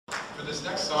this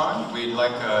next song, we'd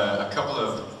like a couple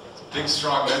of big,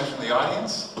 strong men from the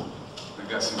audience. We've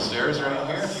got some stairs right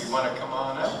here, if you want to come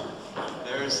on up.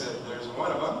 There's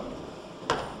one of them.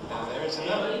 And there's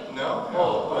another. No?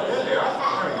 Oh, there they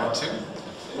are. There we go,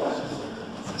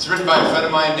 two. It's written by a friend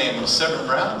of mine named Severin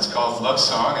Browne. It's called Love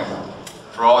Song. And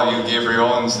for all you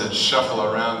Gabriolans that shuffle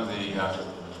around the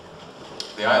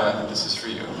island, this is for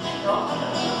you.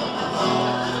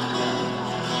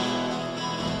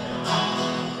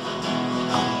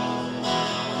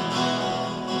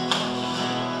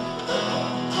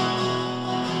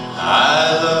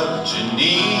 I love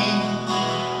Janine,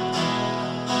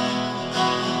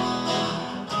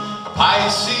 a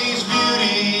Pisces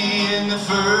beauty in the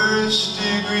first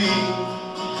degree.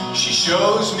 She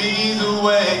shows me the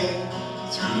way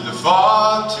through the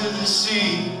fog to the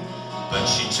sea, but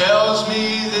she tells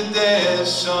me that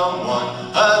there's someone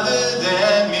other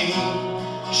than me.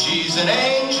 She's an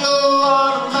angel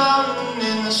on a mountain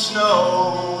in the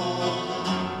snow.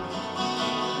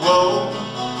 Whoa.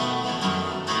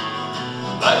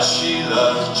 But she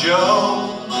loves Joe.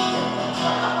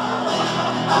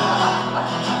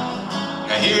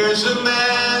 Now here's a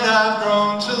man I've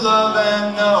grown to love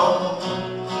and know.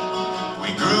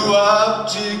 We grew up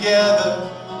together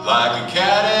like a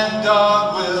cat and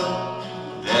dog will.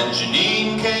 Then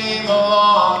Janine came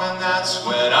along and that's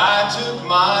when I took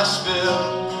my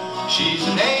spill. She's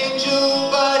an angel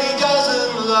but he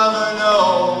doesn't love her,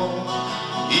 no.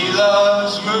 He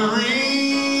loves Marie.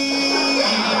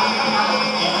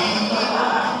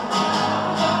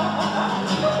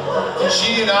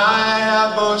 She and I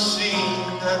have both seen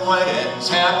that what ends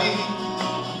happy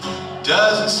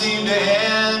doesn't seem to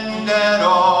end at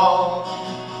all.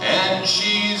 And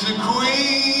she's a queen,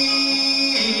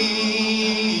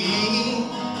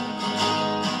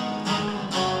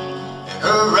 and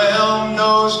her realm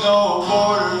knows no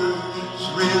borders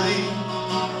really,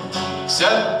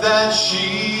 except that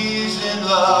she's in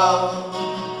love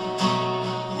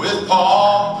with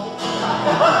Paul.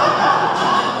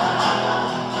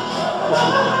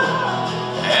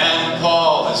 And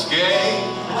Paul is gay,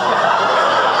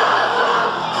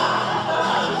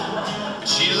 but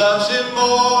she loves him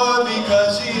more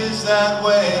because he is that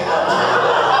way.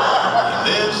 He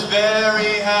lives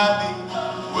very happy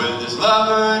with his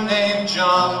lover named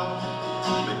John,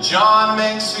 but John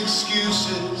makes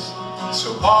excuses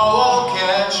so Paul won't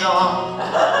catch on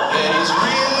that he's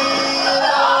really in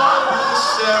love with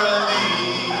Sarah Lee.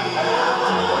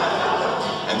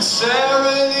 And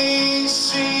Sarah Lee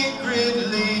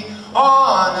secretly,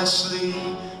 honestly,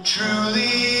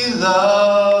 truly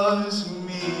loves